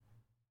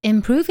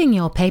Improving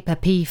your Paper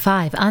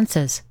P5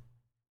 answers,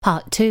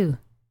 Part 2.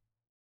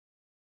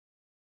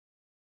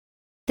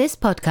 This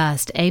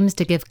podcast aims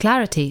to give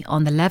clarity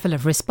on the level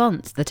of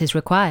response that is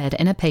required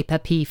in a Paper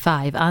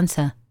P5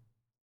 answer.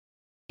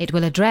 It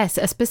will address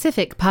a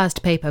specific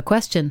past paper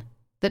question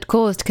that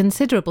caused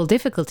considerable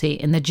difficulty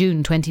in the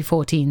June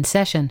 2014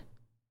 session.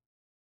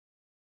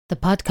 The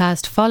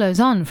podcast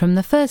follows on from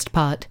the first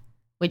part,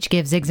 which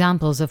gives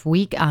examples of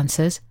weak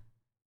answers,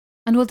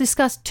 and will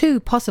discuss two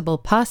possible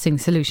passing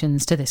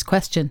solutions to this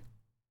question.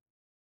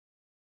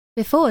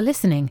 Before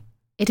listening,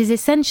 it is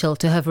essential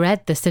to have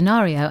read the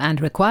scenario and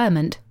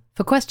requirement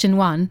for Question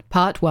 1,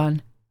 Part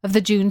 1 of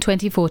the June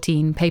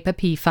 2014 Paper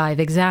P5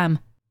 exam,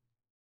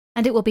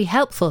 and it will be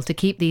helpful to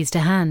keep these to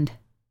hand.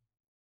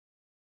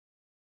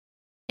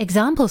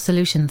 Example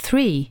Solution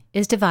 3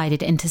 is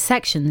divided into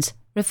sections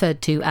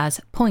referred to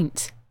as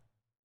points.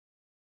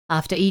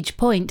 After each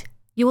point,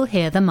 you will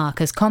hear the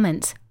marker's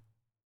comments.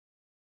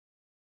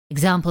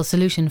 Example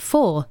Solution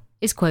 4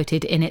 is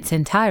quoted in its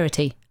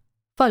entirety,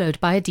 followed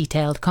by a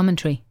detailed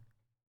commentary.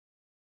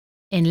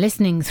 In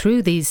listening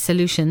through these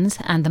solutions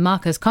and the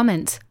marker's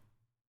comments,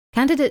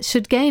 candidates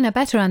should gain a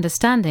better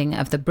understanding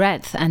of the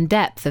breadth and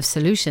depth of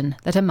solution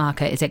that a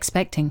marker is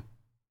expecting.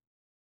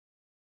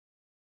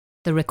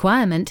 The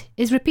requirement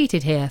is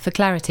repeated here for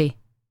clarity.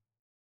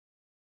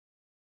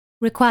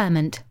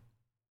 Requirement: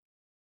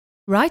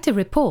 write a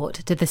report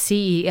to the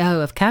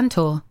CEO of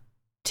Cantor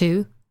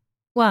to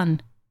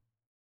 1.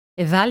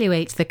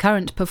 Evaluate the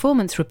current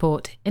performance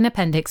report in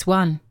Appendix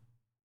 1.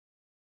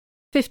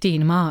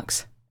 15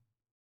 marks.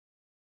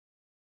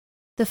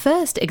 The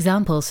first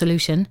example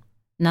solution,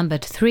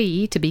 numbered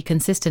 3 to be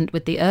consistent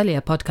with the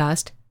earlier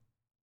podcast,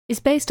 is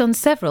based on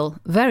several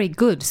very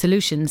good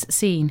solutions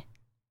seen.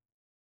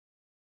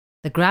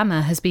 The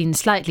grammar has been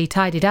slightly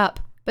tidied up,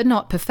 but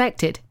not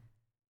perfected,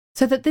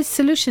 so that this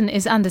solution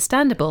is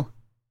understandable,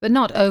 but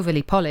not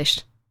overly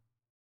polished.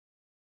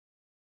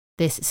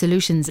 This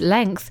solution's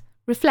length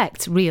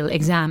reflects real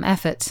exam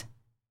efforts.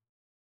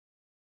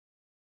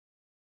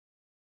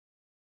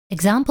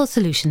 Example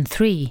Solution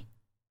 3.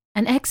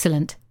 An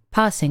excellent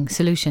passing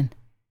solution.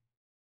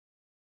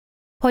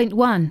 Point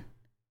 1.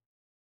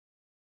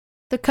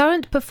 The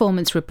current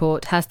performance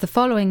report has the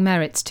following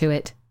merits to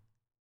it.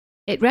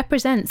 It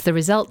represents the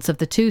results of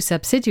the two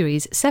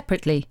subsidiaries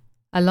separately,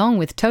 along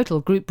with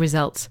total group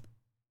results,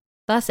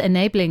 thus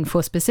enabling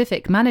for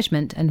specific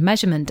management and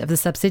measurement of the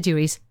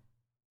subsidiaries,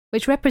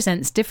 which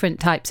represents different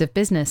types of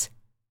business,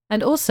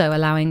 and also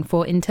allowing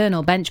for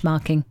internal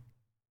benchmarking.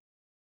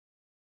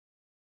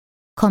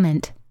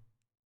 Comment: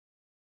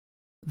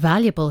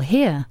 valuable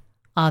here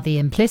are the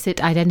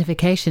implicit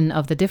identification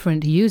of the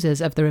different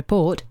users of the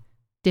report,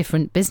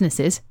 different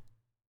businesses,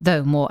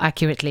 though more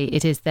accurately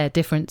it is their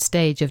different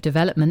stage of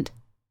development,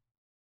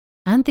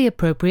 and the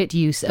appropriate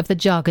use of the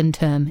jargon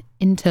term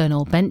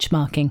internal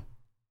benchmarking.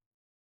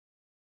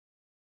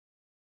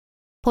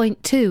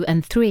 Point 2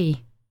 and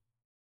 3.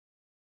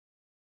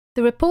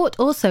 The report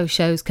also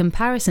shows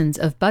comparisons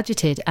of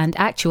budgeted and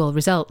actual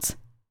results,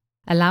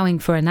 allowing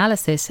for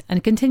analysis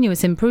and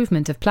continuous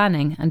improvement of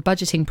planning and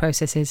budgeting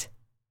processes.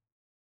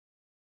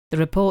 The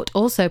report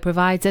also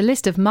provides a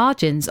list of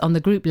margins on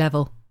the group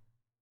level,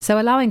 so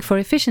allowing for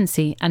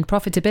efficiency and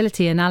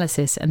profitability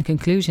analysis and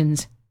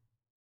conclusions.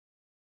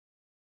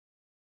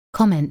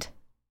 Comment: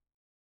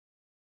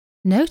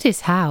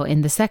 notice how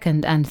in the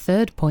second and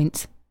third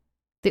points,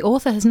 the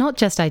author has not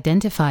just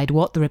identified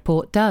what the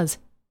report does,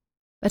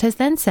 but has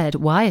then said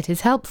why it is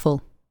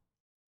helpful,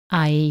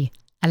 i.e.,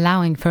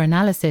 allowing for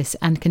analysis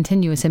and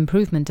continuous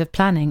improvement of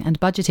planning and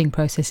budgeting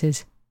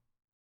processes.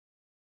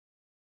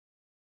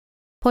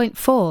 Point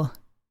 4.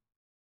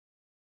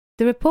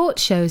 The report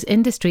shows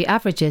industry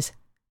averages,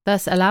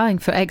 thus allowing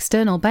for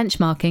external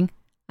benchmarking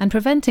and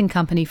preventing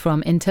company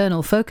from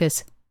internal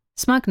focus,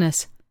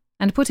 smugness,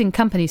 and putting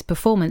company's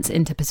performance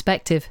into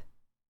perspective.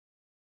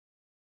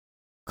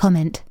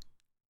 Comment: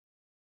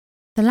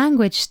 the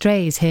language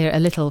strays here a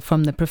little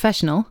from the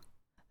professional,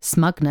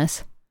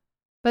 smugness,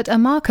 but a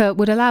marker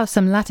would allow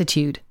some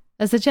latitude,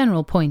 as the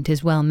general point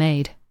is well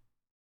made.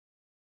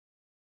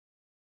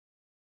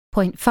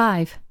 Point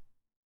 5.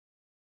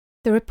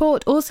 The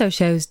report also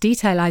shows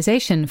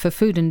detailization for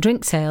food and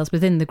drink sales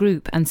within the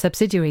group and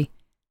subsidiary,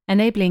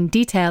 enabling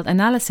detailed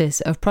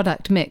analysis of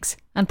product mix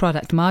and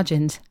product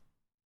margins.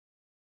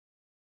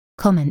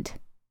 Comment: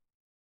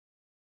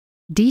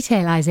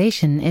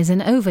 detailization is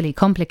an overly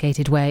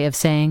complicated way of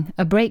saying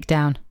a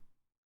breakdown.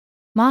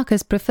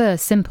 Markers prefer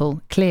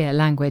simple, clear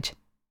language.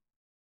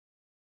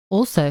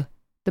 Also,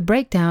 the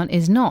breakdown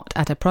is not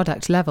at a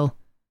product level,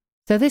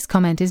 so this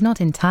comment is not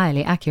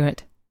entirely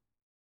accurate.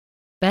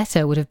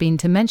 Better would have been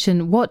to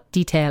mention what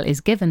detail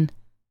is given,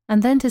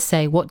 and then to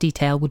say what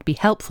detail would be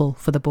helpful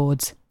for the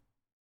boards.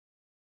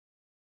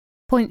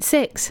 Point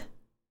 6.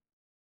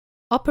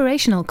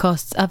 Operational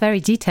costs are very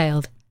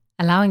detailed,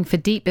 allowing for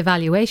deep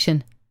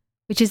evaluation,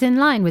 which is in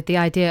line with the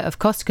idea of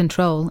cost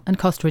control and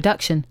cost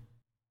reduction,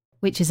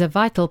 which is a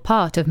vital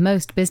part of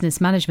most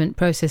business management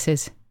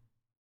processes.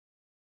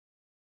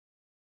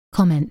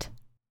 Comment: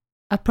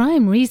 A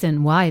prime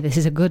reason why this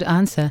is a good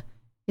answer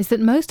is that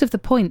most of the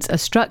points are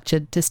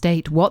structured to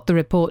state what the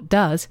report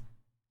does,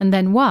 and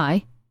then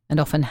why, and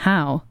often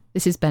how,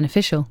 this is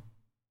beneficial.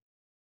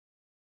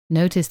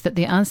 Notice that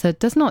the answer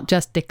does not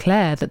just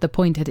declare that the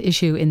point at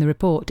issue in the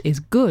report is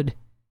good,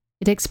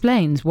 it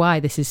explains why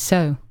this is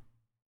so.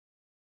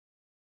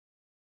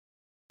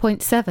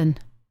 Point 7.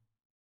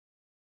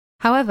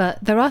 However,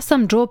 there are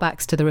some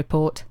drawbacks to the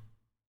report.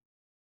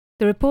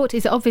 The report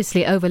is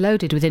obviously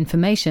overloaded with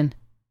information.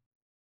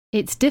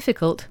 It's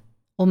difficult,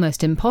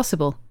 almost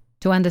impossible,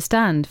 to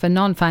understand for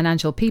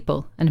non-financial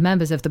people and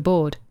members of the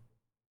board.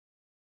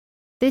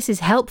 This is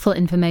helpful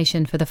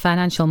information for the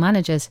financial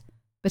managers,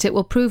 but it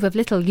will prove of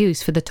little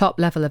use for the top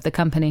level of the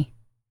company.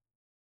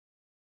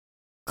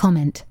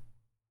 Comment.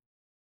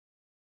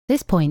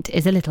 This point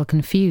is a little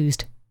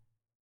confused.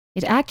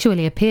 It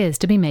actually appears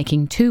to be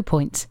making 2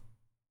 points.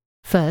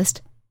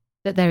 First,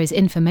 that there is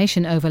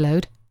information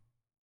overload,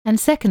 and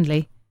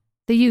secondly,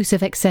 the use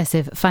of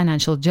excessive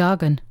financial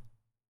jargon.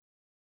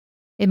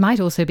 It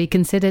might also be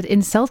considered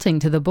insulting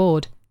to the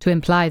board to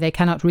imply they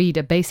cannot read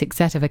a basic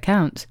set of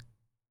accounts.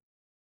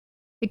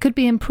 It could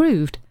be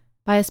improved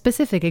by a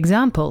specific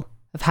example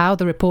of how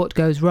the report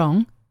goes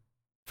wrong,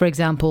 for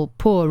example,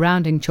 poor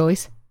rounding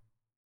choice,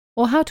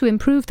 or how to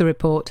improve the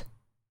report,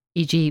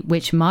 e.g.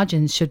 which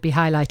margins should be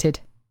highlighted.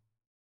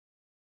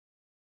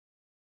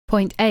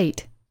 Point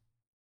 8.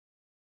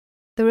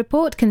 The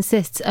report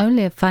consists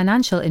only of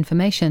financial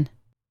information,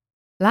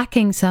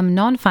 lacking some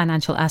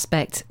non-financial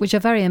aspects which are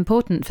very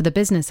important for the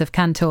business of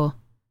Cantor,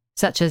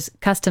 such as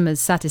customers'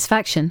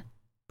 satisfaction,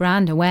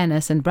 brand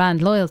awareness and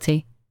brand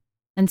loyalty,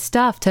 and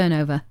staff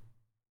turnover,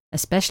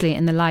 especially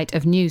in the light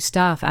of new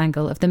staff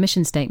angle of the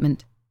mission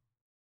statement.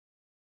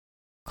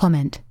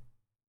 Comment.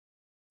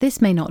 This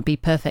may not be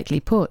perfectly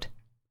put,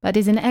 but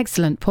is an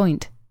excellent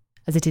point,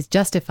 as it is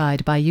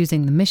justified by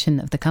using the mission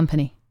of the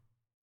company.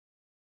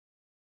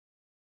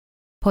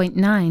 Point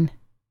 9.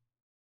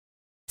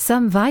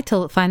 Some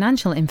vital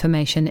financial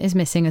information is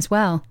missing as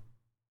well.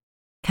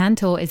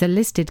 Cantor is a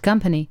listed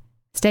company,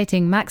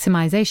 stating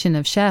maximization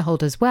of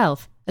shareholders'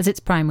 wealth as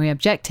its primary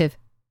objective,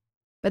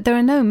 but there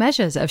are no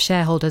measures of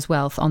shareholders'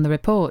 wealth on the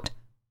report.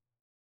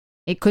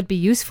 It could be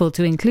useful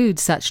to include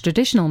such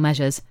traditional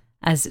measures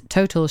as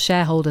total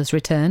shareholders'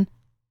 return,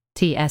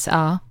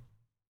 TSR,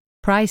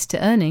 price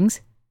to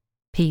earnings,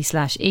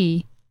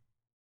 P/E,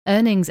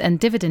 earnings and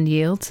dividend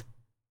yields,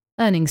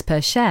 earnings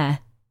per share,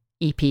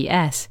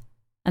 EPS,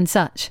 and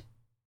such.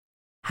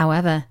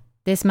 However,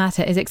 this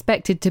matter is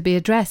expected to be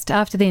addressed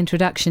after the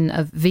introduction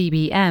of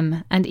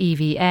VBM and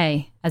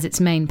EVA as its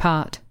main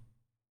part.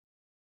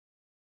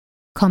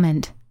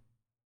 Comment.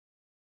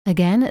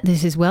 Again,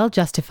 this is well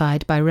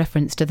justified by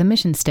reference to the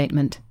mission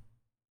statement,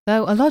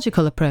 though a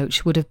logical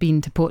approach would have been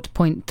to put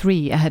point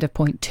 3 ahead of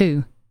point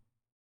 2.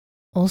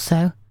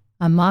 Also,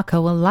 a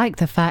marker will like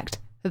the fact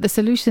that the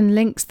solution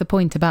links the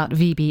point about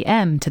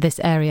VBM to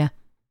this area,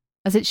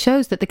 as it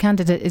shows that the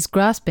candidate is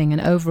grasping an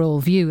overall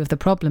view of the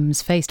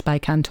problems faced by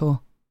Cantor.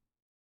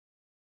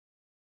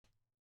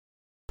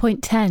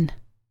 Point 10.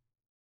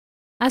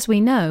 As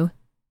we know,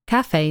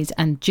 cafes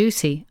and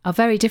Juicy are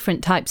very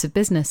different types of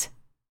business.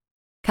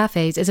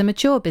 Cafes is a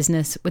mature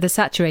business with a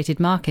saturated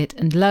market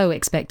and low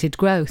expected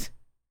growth,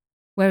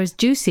 whereas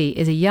Juicy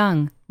is a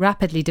young,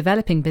 rapidly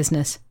developing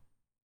business.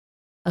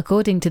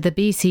 According to the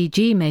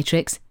BCG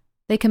matrix,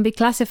 they can be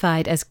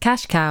classified as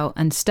cash cow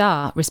and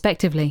star,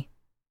 respectively.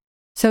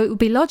 So it would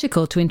be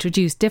logical to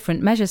introduce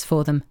different measures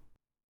for them.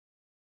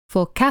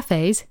 For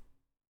cafes,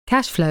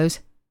 cash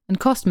flows and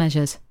cost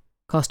measures,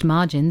 cost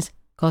margins,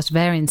 cost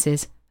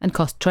variances, and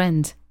cost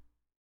trends.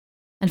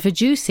 And for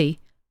Juicy,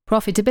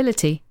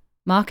 profitability,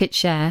 market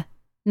share,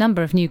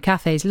 number of new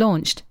cafes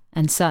launched,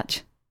 and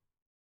such.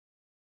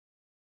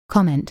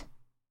 Comment.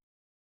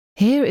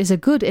 Here is a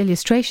good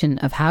illustration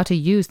of how to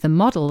use the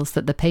models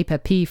that the paper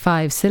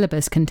P5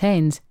 syllabus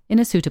contains in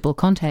a suitable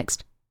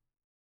context.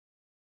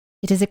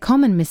 It is a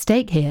common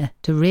mistake here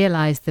to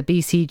realize the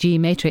BCG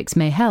matrix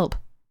may help,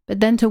 but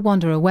then to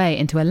wander away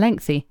into a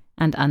lengthy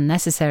and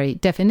unnecessary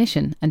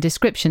definition and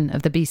description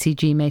of the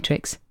BCG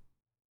matrix.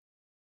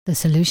 The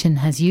solution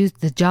has used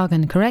the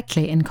jargon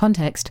correctly in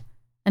context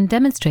and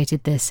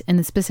demonstrated this in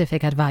the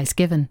specific advice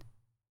given.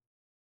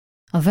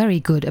 A very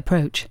good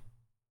approach.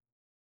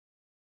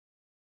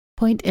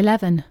 Point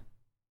 11.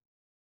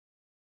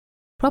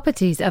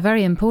 Properties are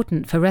very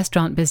important for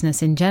restaurant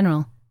business in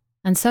general,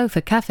 and so for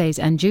cafes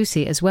and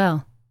Juicy as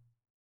well.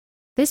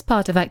 This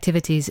part of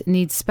activities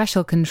needs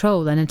special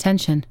control and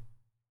attention.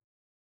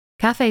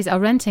 Cafes are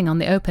renting on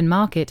the open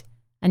market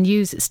and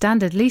use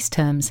standard lease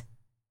terms.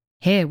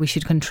 Here we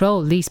should control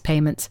lease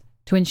payments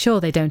to ensure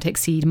they don't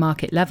exceed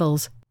market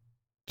levels.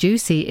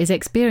 Juicy is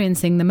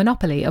experiencing the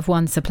monopoly of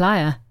one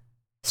supplier,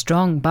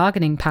 strong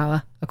bargaining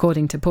power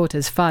according to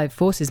Porter's 5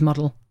 forces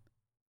model.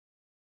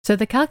 So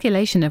the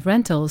calculation of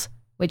rentals,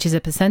 which is a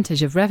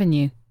percentage of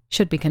revenue,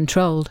 should be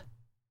controlled.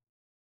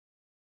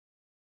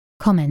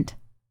 Comment.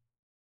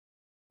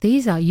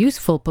 These are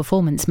useful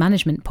performance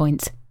management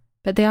points,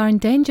 but they are in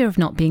danger of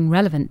not being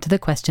relevant to the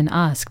question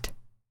asked.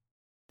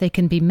 They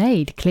can be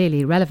made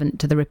clearly relevant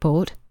to the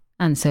report,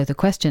 and so the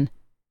question,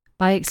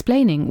 by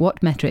explaining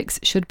what metrics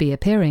should be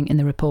appearing in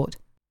the report.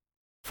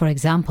 For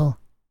example,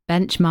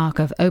 benchmark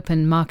of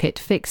open market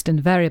fixed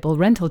and variable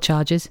rental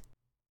charges,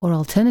 or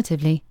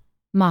alternatively,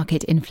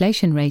 market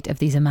inflation rate of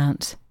these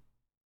amounts.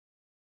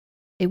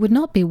 It would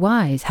not be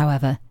wise,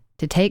 however,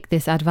 to take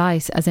this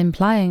advice as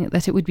implying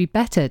that it would be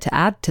better to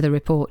add to the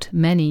report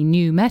many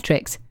new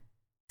metrics,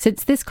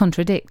 since this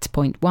contradicts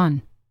point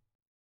 1.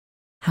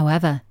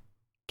 However,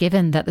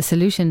 given that the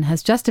solution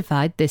has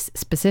justified this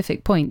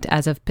specific point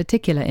as of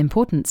particular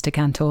importance to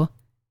Cantor,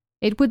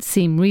 it would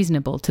seem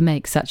reasonable to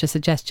make such a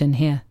suggestion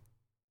here.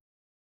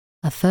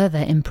 A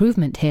further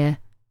improvement here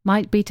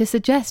might be to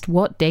suggest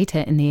what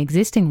data in the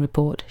existing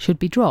report should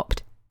be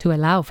dropped to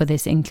allow for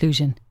this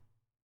inclusion.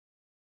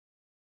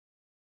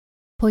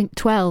 Point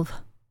 12.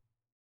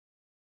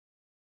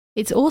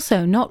 It's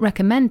also not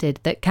recommended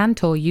that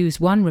Cantor use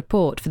one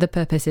report for the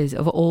purposes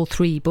of all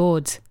 3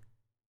 boards.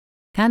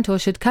 Cantor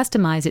should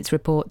customize its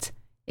reports,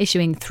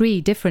 issuing 3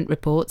 different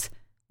reports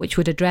which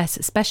would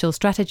address special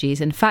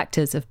strategies and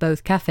factors of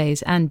both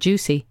cafes and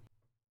Juicy,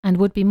 and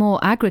would be more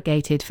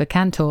aggregated for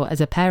Cantor as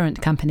a parent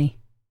company.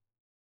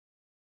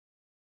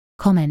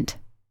 Comment.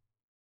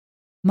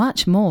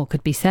 Much more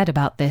could be said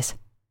about this.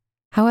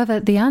 However,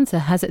 the answer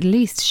has at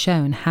least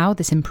shown how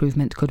this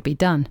improvement could be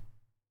done,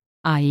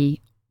 i.e.,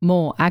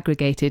 more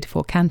aggregated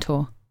for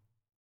Cantor.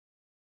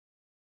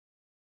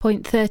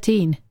 Point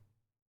 13.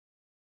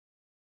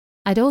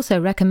 I'd also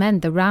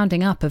recommend the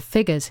rounding up of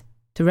figures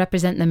to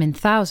represent them in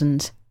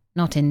thousands,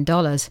 not in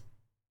dollars.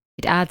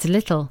 It adds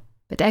little,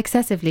 but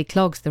excessively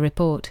clogs the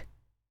report.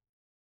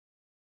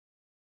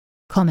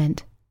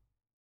 Comment.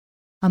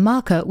 A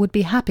marker would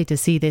be happy to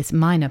see this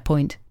minor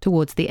point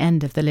towards the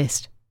end of the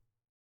list.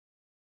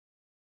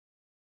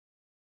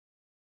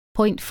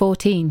 Point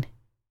 14.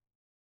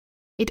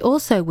 It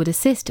also would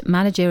assist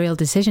managerial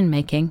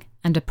decision-making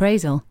and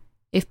appraisal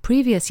if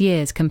previous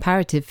year's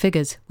comparative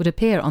figures would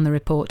appear on the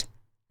report,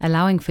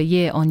 allowing for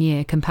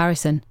year-on-year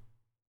comparison.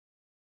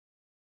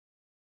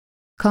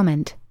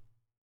 Comment.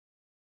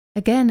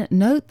 Again,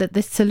 note that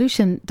this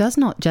solution does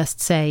not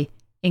just say,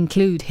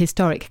 include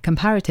historic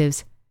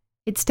comparatives,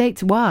 it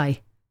states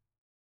why,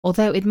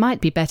 although it might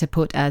be better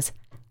put as,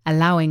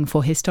 allowing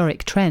for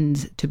historic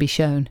trends to be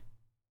shown.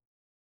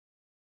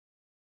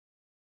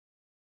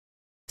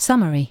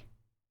 Summary.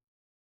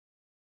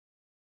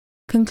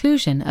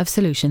 Conclusion of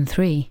Solution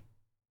 3.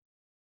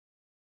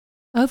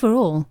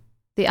 Overall,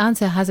 the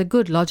answer has a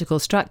good logical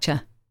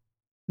structure.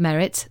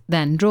 Merits,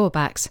 then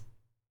drawbacks,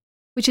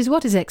 which is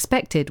what is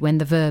expected when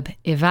the verb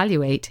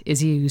evaluate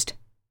is used.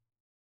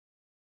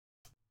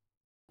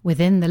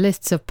 Within the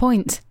lists of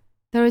points,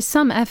 there is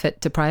some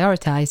effort to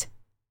prioritize,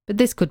 but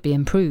this could be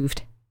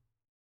improved.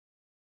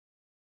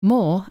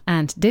 More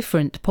and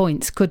different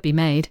points could be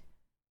made,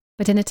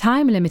 but in a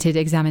time-limited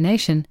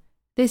examination,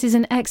 this is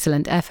an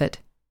excellent effort.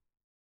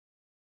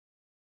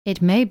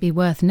 It may be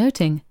worth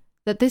noting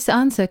that this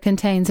answer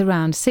contains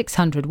around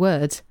 600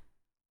 words,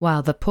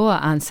 while the poor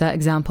answer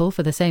example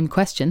for the same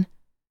question,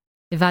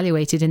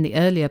 evaluated in the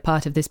earlier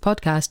part of this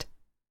podcast,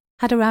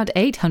 had around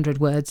 800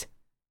 words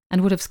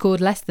and would have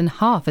scored less than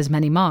half as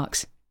many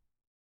marks.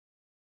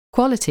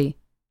 Quality,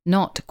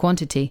 not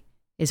quantity,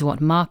 is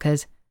what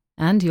markers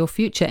and your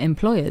future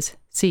employers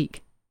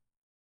seek.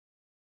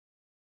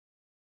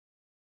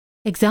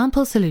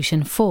 Example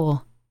Solution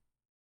 4.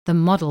 The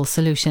Model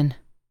Solution.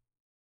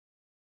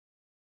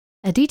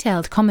 A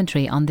detailed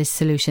commentary on this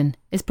solution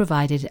is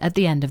provided at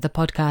the end of the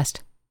podcast.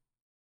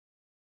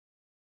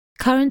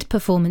 Current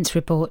Performance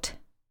Report.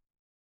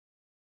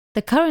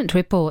 The current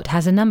report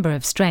has a number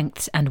of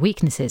strengths and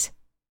weaknesses.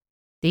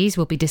 These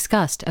will be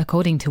discussed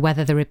according to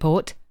whether the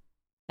report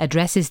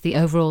addresses the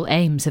overall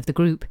aims of the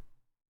group,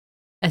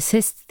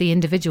 assists the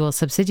individual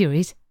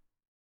subsidiaries,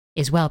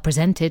 is well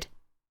presented,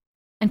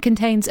 and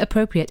contains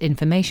appropriate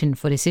information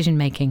for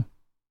decision-making.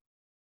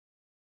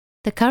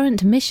 The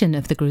current mission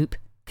of the group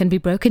can be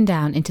broken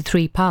down into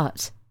 3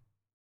 parts: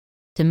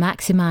 to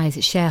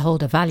maximize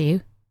shareholder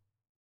value,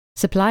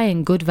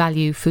 supplying good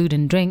value food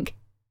and drink,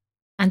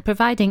 and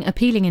providing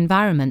appealing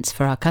environments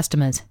for our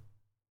customers.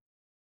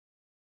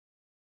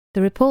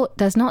 The report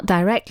does not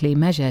directly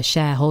measure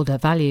shareholder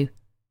value,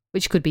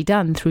 which could be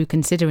done through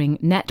considering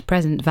net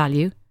present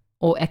value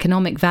or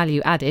economic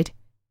value added,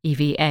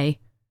 EVA,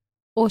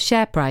 or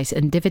share price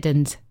and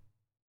dividends.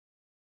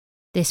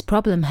 This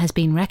problem has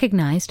been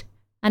recognized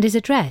and is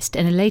addressed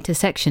in a later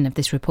section of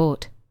this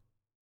report.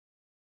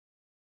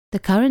 The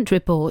current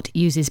report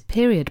uses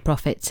period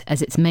profits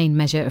as its main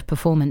measure of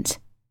performance.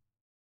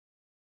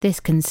 This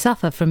can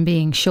suffer from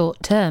being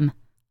short-term,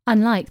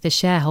 unlike the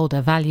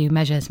shareholder value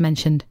measures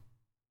mentioned.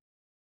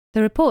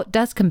 The report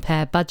does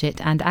compare budget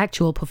and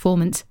actual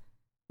performance,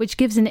 which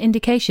gives an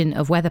indication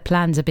of whether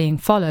plans are being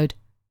followed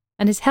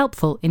and is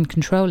helpful in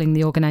controlling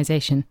the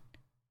organization.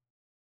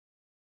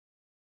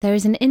 There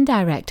is an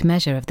indirect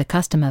measure of the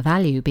customer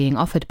value being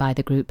offered by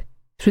the group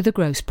through the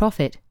gross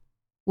profit,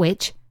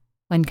 which,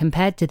 when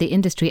compared to the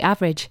industry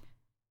average,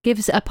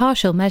 gives a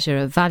partial measure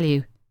of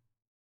value.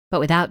 but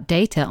without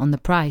data on the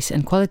price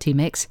and quality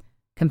mix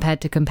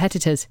compared to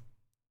competitors,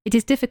 it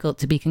is difficult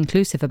to be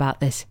conclusive about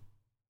this.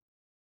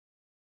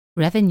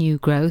 Revenue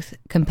growth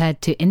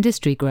compared to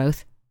industry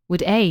growth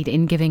would aid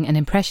in giving an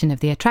impression of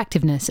the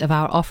attractiveness of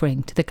our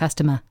offering to the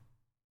customer.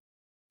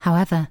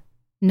 However,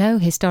 no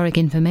historic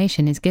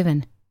information is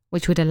given,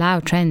 which would allow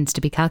trends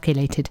to be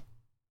calculated.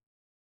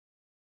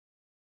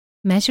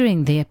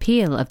 Measuring the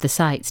appeal of the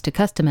sites to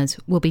customers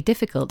will be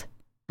difficult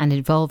and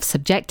involve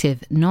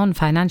subjective,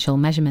 non-financial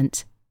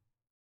measurements.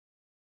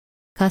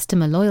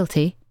 Customer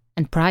loyalty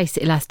and price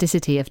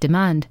elasticity of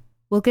demand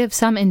will give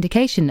some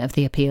indication of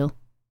the appeal,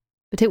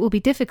 but it will be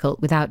difficult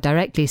without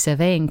directly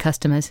surveying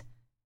customers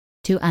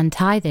to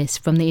untie this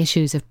from the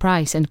issues of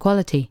price and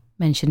quality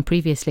mentioned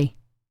previously.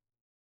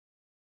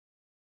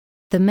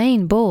 The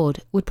main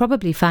board would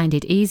probably find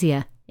it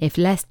easier if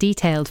less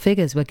detailed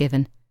figures were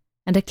given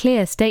and a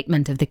clear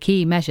statement of the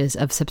key measures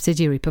of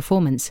subsidiary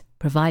performance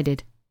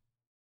provided.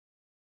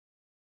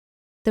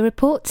 The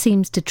report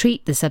seems to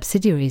treat the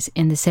subsidiaries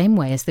in the same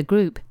way as the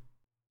group,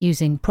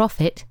 using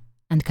profit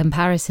and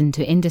comparison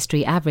to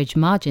industry average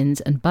margins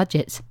and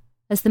budgets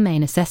as the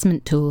main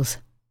assessment tools.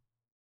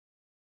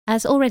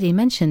 As already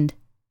mentioned,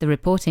 the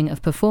reporting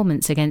of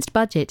performance against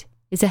budget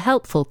is a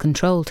helpful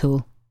control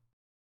tool.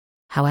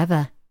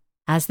 However,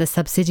 as the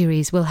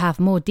subsidiaries will have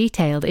more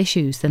detailed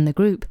issues than the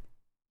group,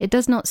 it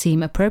does not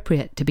seem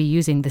appropriate to be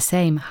using the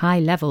same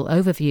high-level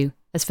overview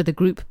as for the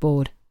group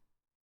board.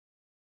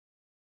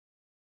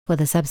 For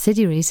the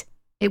subsidiaries,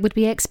 it would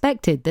be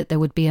expected that there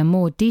would be a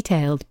more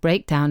detailed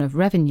breakdown of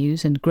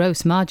revenues and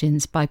gross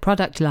margins by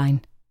product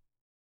line.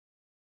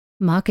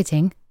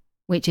 Marketing,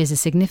 which is a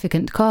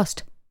significant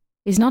cost,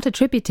 is not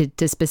attributed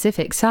to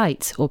specific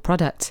sites or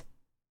products,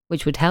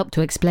 which would help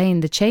to explain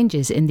the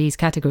changes in these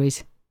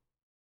categories.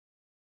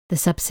 The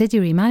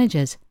subsidiary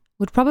managers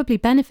would probably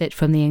benefit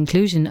from the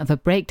inclusion of a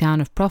breakdown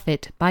of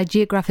profit by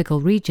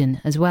geographical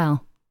region as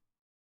well.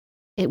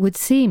 It would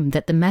seem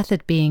that the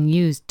method being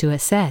used to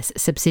assess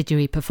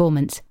subsidiary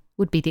performance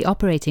would be the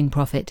operating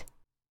profit,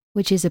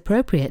 which is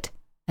appropriate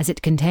as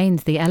it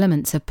contains the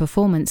elements of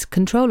performance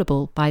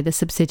controllable by the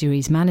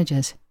subsidiary's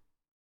managers.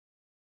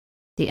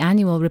 The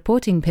annual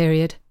reporting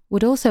period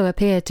would also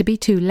appear to be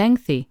too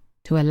lengthy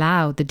to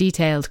allow the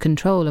detailed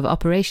control of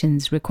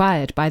operations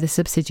required by the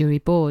subsidiary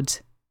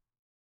boards.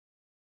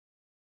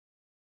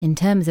 In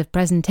terms of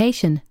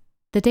presentation,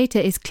 the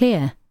data is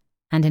clear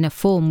and in a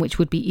form which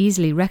would be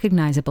easily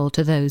recognizable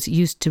to those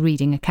used to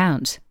reading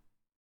accounts.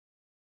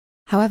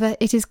 However,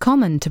 it is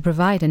common to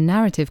provide a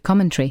narrative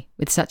commentary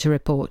with such a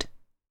report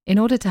in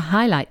order to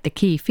highlight the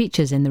key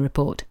features in the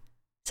report,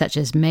 such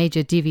as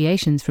major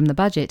deviations from the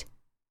budget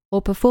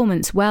or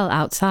performance well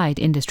outside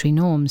industry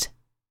norms.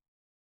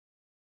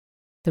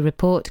 The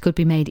report could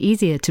be made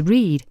easier to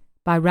read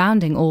by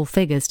rounding all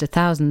figures to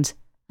thousands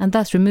and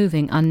thus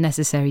removing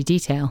unnecessary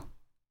detail.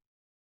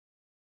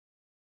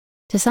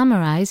 To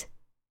summarize,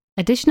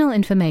 additional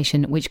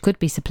information which could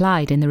be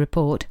supplied in the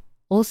report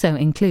also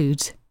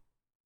includes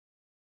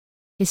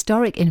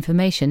historic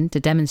information to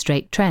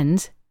demonstrate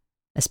trends,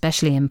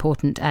 especially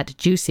important at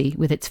Juicy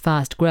with its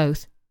fast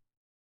growth,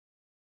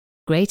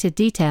 greater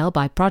detail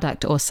by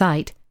product or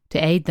site to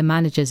aid the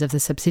managers of the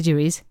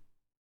subsidiaries,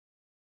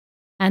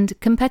 and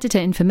competitor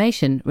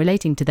information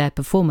relating to their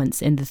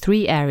performance in the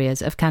 3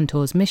 areas of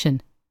Cantor's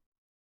mission: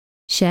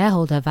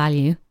 shareholder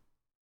value,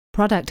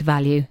 product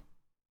value,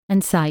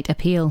 and site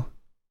appeal.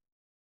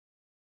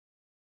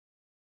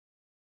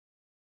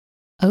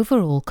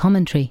 Overall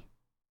commentary.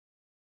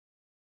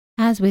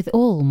 As with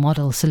all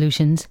model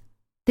solutions,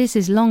 this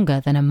is longer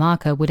than a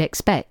marker would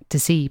expect to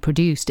see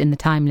produced in the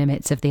time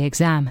limits of the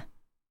exam.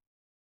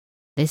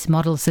 This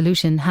model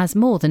solution has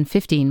more than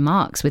 15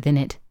 marks within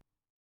it,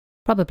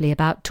 probably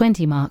about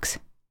 20 marks.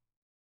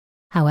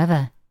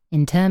 However,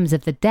 in terms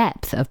of the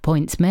depth of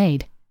points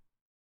made,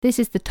 this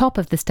is the top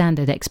of the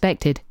standard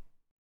expected,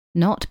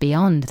 not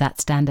beyond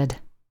that standard.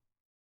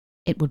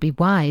 It would be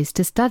wise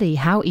to study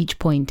how each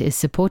point is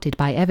supported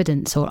by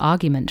evidence or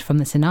argument from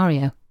the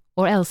scenario,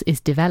 or else is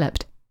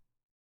developed.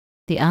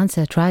 The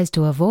answer tries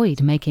to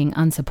avoid making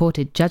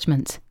unsupported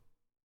judgments.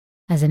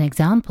 As an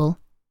example,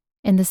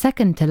 in the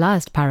second to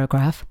last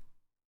paragraph,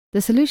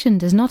 the solution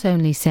does not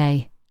only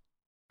say,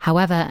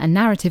 "However, a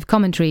narrative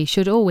commentary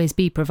should always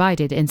be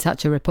provided in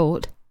such a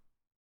report."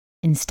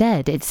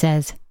 Instead, it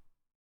says,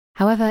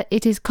 "However,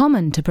 it is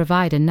common to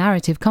provide a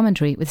narrative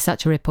commentary with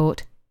such a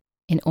report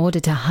in order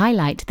to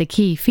highlight the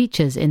key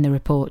features in the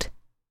report,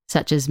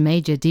 such as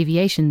major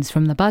deviations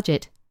from the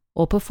budget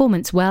or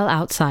performance well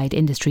outside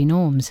industry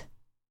norms."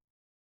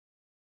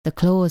 The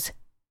clause,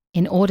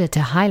 "in order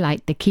to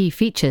highlight the key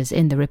features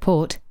in the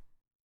report,"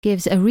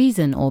 gives a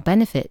reason or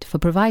benefit for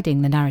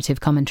providing the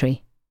narrative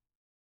commentary.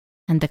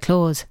 And the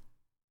clause,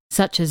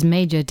 "such as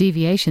major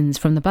deviations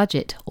from the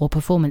budget or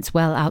performance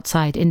well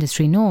outside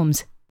industry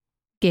norms,"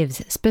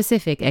 gives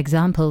specific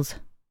examples.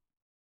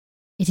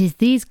 It is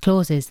these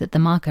clauses that the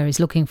marker is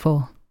looking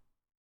for.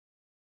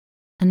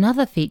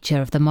 Another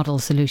feature of the model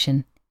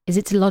solution is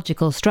its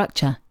logical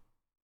structure.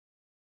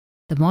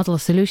 The model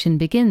solution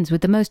begins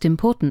with the most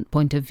important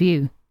point of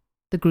view,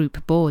 the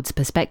group board's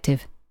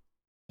perspective.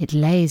 It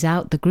lays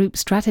out the group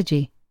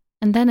strategy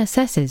and then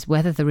assesses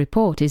whether the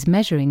report is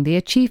measuring the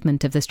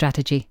achievement of the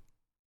strategy.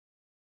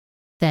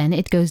 Then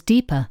it goes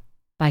deeper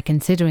by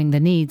considering the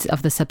needs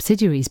of the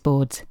subsidiaries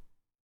boards.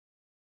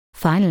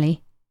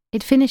 Finally,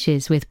 it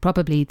finishes with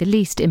probably the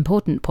least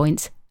important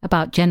points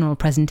about general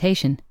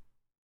presentation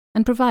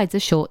and provides a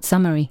short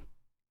summary.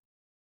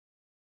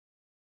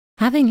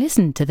 Having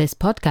listened to this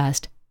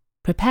podcast,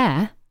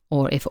 prepare,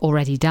 or if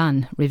already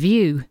done,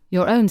 review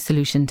your own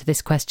solution to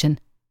this question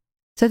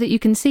so that you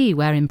can see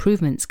where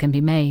improvements can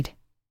be made.